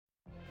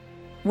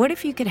What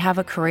if you could have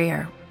a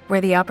career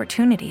where the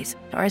opportunities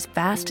are as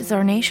vast as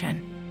our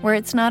nation, where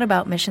it's not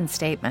about mission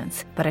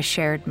statements, but a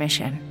shared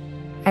mission?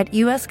 At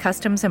U.S.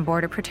 Customs and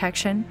Border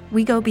Protection,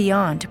 we go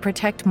beyond to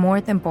protect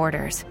more than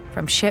borders.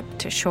 From ship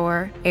to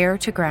shore, air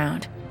to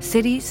ground,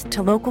 cities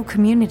to local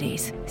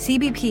communities,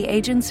 CBP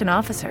agents and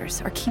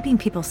officers are keeping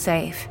people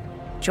safe.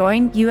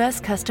 Join U.S.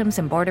 Customs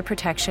and Border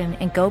Protection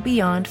and go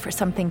beyond for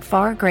something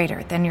far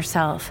greater than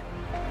yourself.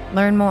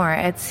 Learn more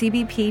at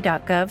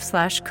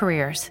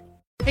cbp.gov/careers.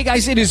 Hey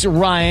guys, it is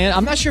Ryan.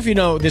 I'm not sure if you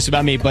know this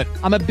about me, but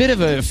I'm a bit of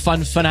a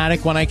fun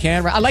fanatic when I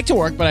can. I like to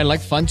work, but I like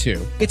fun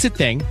too. It's a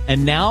thing.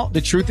 And now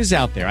the truth is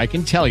out there. I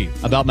can tell you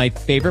about my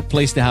favorite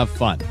place to have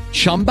fun.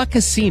 Chumba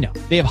Casino.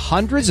 They have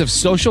hundreds of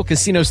social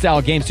casino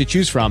style games to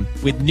choose from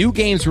with new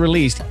games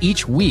released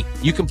each week.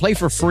 You can play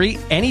for free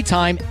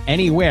anytime,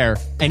 anywhere.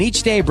 And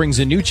each day brings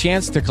a new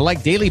chance to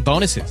collect daily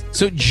bonuses.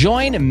 So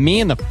join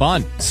me in the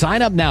fun.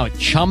 Sign up now at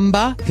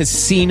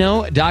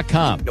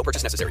ChumbaCasino.com. No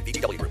purchase necessary.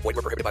 VGW Group. Void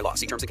where prohibited by law.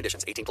 See terms and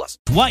conditions. 18+.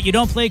 What, you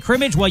don't play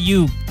cribbage? Well,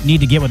 you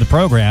need to get with the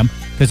program,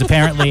 because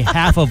apparently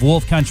half of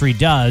Wolf Country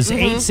does.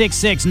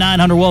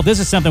 866-900-WOLF. This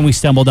is something we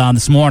stumbled on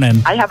this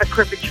morning. I have a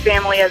cribbage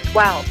family as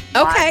well.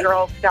 Okay. My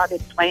girl started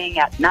playing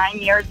at 9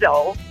 years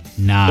old.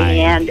 Nice.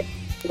 And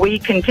we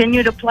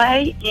continue to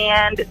play,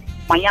 and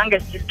my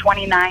youngest is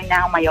 29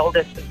 now. My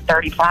oldest is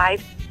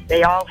 35.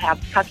 They all have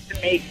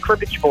custom-made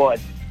cribbage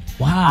boards.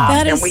 Wow.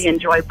 And we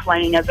enjoy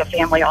playing as a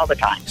family all the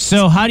time.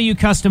 So how do you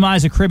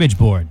customize a cribbage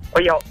board?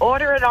 Or you'll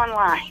order it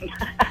online.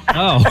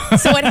 Oh.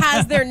 So it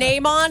has their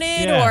name on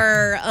it, Yeah.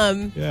 or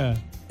Yeah.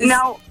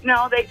 No,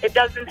 it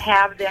doesn't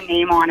have their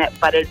name on it,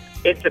 but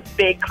it's a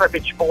big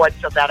cribbage board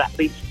so that at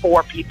least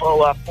 4 people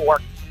or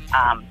 4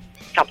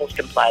 couples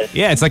can play.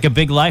 Yeah, it's like a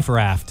big life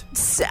raft. It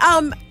is.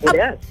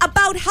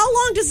 About how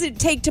long does it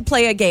take to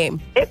play a game?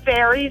 It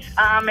varies.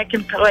 It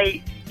can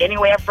play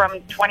anywhere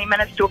from 20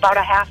 minutes to about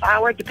a half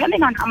hour,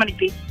 depending on how many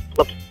people.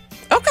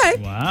 Okay.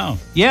 Wow.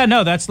 Yeah,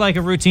 no, that's like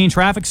a routine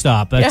traffic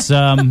stop. That's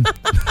No,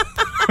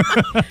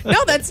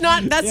 that's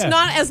not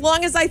as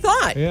long as I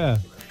thought. Yeah.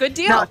 Good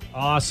deal. No.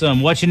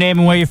 Awesome. What's your name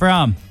and where you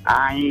from?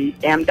 I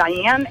am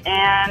Diane,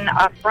 and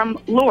from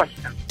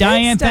Lewiston.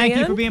 Diane, thank you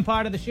Diane. for being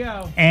part of the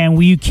show. And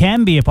you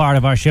can be a part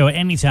of our show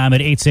anytime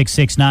at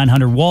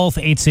 866-900-WOLF,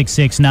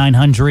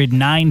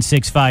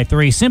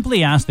 866-900-9653.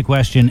 Simply ask the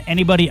question,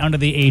 anybody under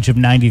the age of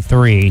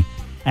 93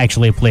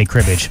 actually play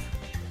cribbage?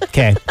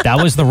 Okay, that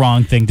was the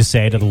wrong thing to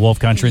say to the Wolf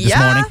Country this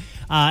morning.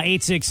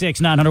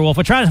 866-900-WOLF.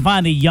 We're trying to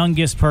find the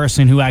youngest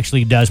person who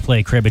actually does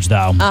play cribbage,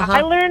 though. Uh-huh.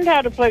 I learned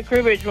how to play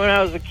cribbage when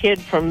I was a kid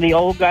from the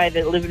old guy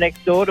that lived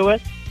next door to us.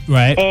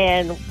 Right.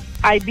 And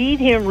I beat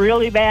him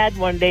really bad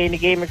one day in a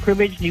game of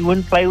cribbage, and he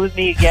wouldn't play with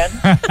me again.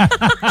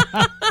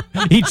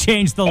 He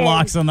changed the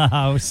locks on the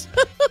house.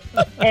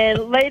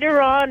 And later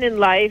on in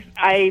life,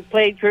 I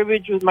played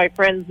cribbage with my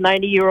friend's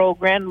 90-year-old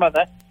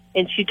grandmother,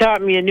 and she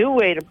taught me a new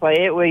way to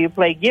play it, where you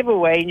play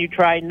giveaway and you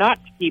try not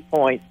to keep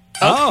points.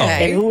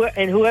 Okay.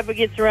 And whoever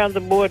gets around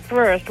the board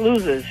first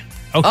loses.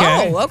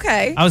 Okay. Oh,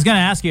 okay. I was going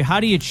to ask you,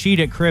 how do you cheat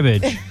at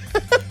cribbage?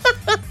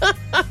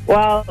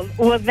 Well,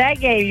 with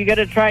that game, you got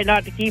to try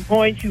not to keep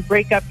points. You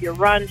break up your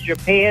runs, your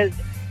pairs,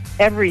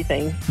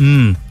 everything.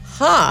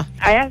 Huh.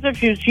 I asked her if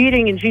she was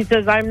cheating, and she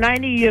says, I'm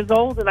 90 years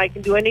old, and I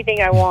can do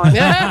anything I want.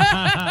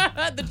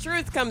 The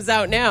truth comes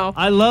out now.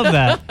 I love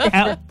that.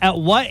 At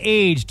what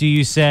age do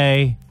you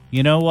say,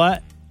 you know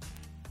what?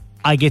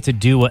 I get to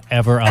do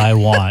whatever I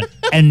want,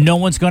 and no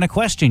one's going to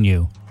question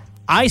you.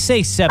 I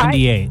say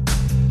 78.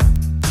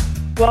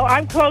 Well,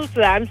 I'm close to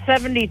that. I'm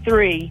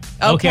 73.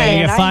 Okay,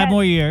 you And have 5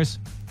 more years.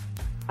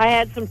 I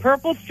had some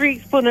purple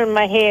streaks put in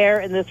my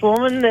hair, and this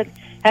woman that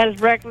has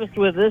breakfast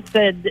with us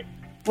said,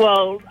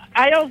 well,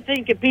 I don't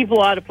think that people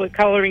ought to put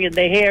coloring in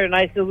their hair. And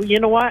I said, well, you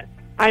know what?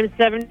 I'm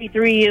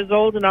 73 years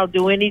old, and I'll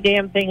do any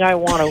damn thing I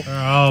want to.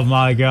 Oh,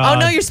 my God. Oh,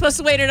 no, you're supposed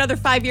to wait another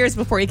 5 years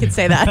before you can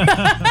say that.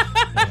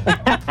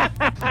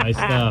 Nice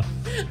stuff.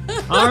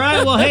 All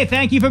right, well, hey,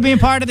 thank you for being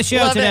part of the show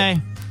Love today. it.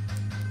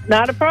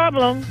 Not a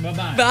problem.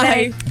 Bye-bye.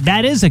 Bye.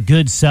 That is a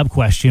good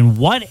sub-question.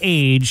 What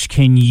age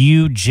can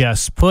you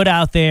just put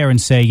out there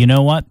and say, you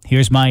know what,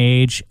 here's my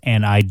age,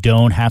 and I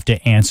don't have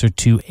to answer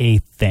to a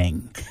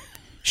thing?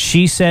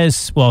 She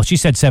says, well, she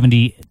said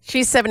 70.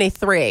 She's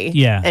 73.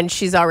 Yeah. And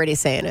she's already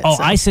saying it. Oh,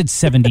 so. I said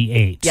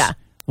 78. Yeah.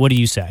 What do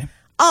you say?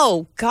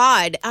 Oh,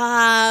 God.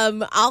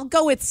 I'll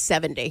go with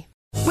 70.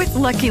 With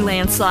Lucky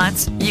Land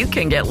Slots, you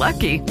can get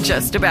lucky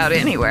just about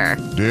anywhere.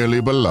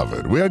 Dearly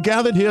beloved, we are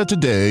gathered here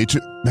today to...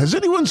 Has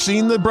anyone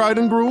seen the bride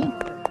and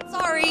groom?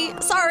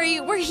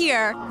 Sorry, we're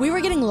here. We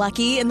were getting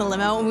lucky in the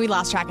limo and we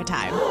lost track of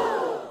time.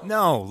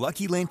 No,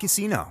 Lucky Land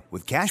Casino,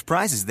 with cash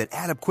prizes that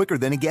add up quicker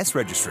than a guest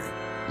registry.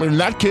 In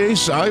that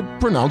case, I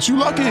pronounce you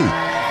lucky.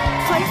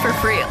 Play for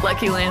free at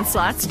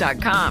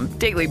LuckyLandSlots.com.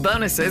 Daily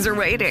bonuses are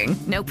waiting.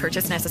 No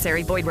purchase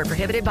necessary. Void where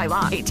prohibited by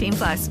law.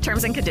 18+.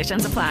 Terms and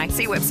conditions apply.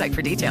 See website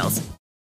for details.